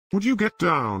Would you get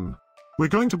down? We're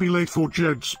going to be late for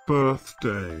Jed's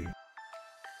birthday.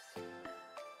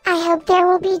 I hope there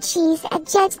will be cheese at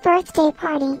Jed's birthday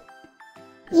party.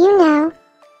 You know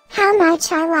how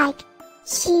much I like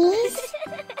cheese.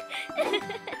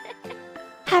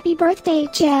 Happy birthday,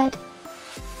 Jed.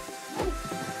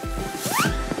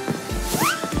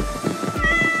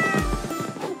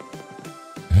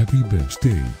 Happy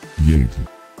birthday, Jed.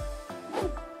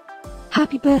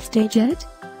 Happy birthday, Jed.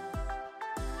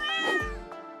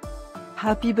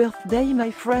 Happy birthday,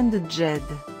 my friend Jed.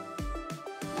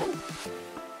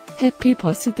 Happy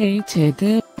birthday,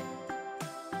 Jed.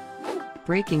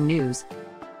 Breaking news.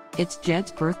 It's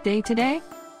Jed's birthday today?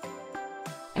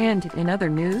 And in other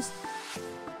news,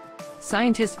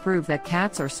 scientists prove that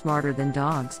cats are smarter than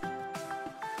dogs.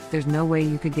 There's no way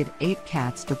you could get 8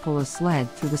 cats to pull a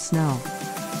sled through the snow.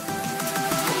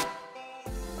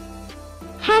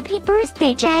 Happy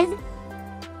birthday, Jed.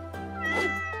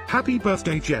 Happy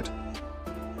birthday, Jed.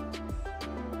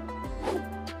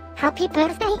 Happy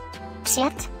birthday,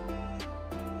 Jed.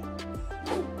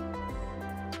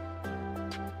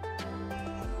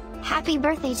 Happy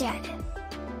birthday, Jed.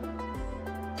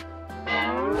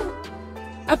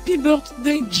 Happy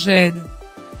birthday, Jed.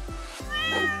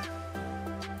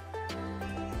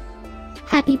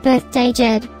 Happy birthday,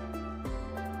 Jed.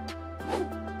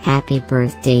 Happy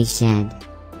birthday, Jed.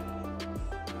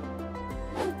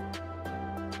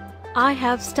 I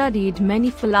have studied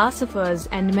many philosophers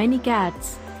and many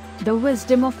cats. The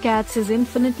wisdom of cats is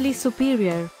infinitely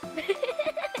superior.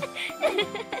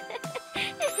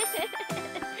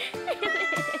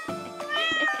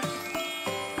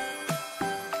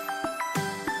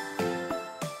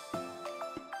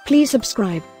 Please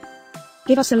subscribe,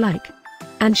 give us a like,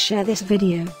 and share this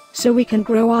video, so we can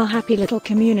grow our happy little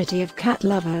community of cat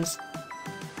lovers.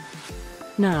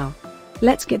 Now,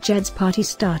 let's get Jed's party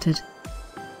started.